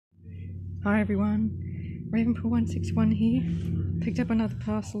Hi everyone, Ravenpool161 here. Picked up another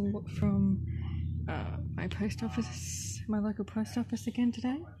parcel from my post office, my local post office again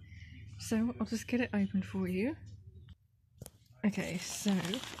today. So I'll just get it open for you. Okay, so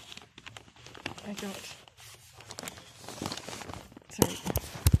I got... Sorry.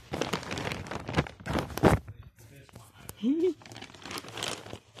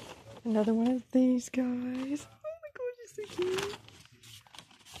 Another one of these guys. Oh my god, you're so cute.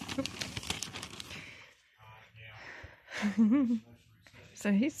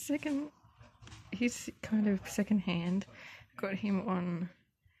 So he's kind of second-hand. Got him on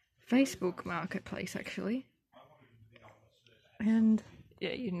Facebook Marketplace actually. And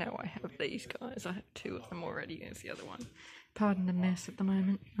yeah, you know I have these guys. I have two of them already. There's the other one. Pardon the mess at the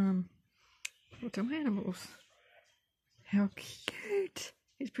moment. Little animals. How cute!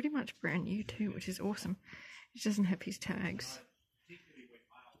 He's pretty much brand new too, which is awesome. He just doesn't have his tags.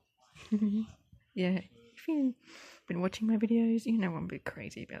 Yeah, if you've been watching my videos, you know I'm a bit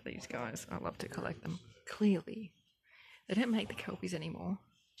crazy about these guys. I love to collect them. Clearly. They don't make the Kelpies anymore,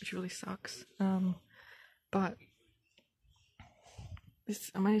 which really sucks. But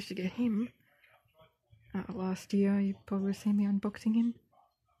I managed to get him last year. You probably seen me unboxing him.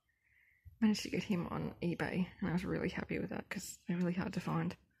 Managed to get him on eBay, and I was really happy with that because they're really hard to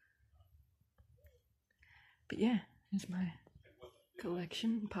find. But yeah, here's my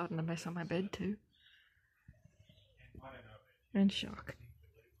collection. Pardon the mess on my bed too. And Shark.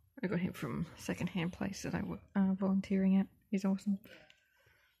 I got him from second-hand place that I was volunteering at. He's awesome.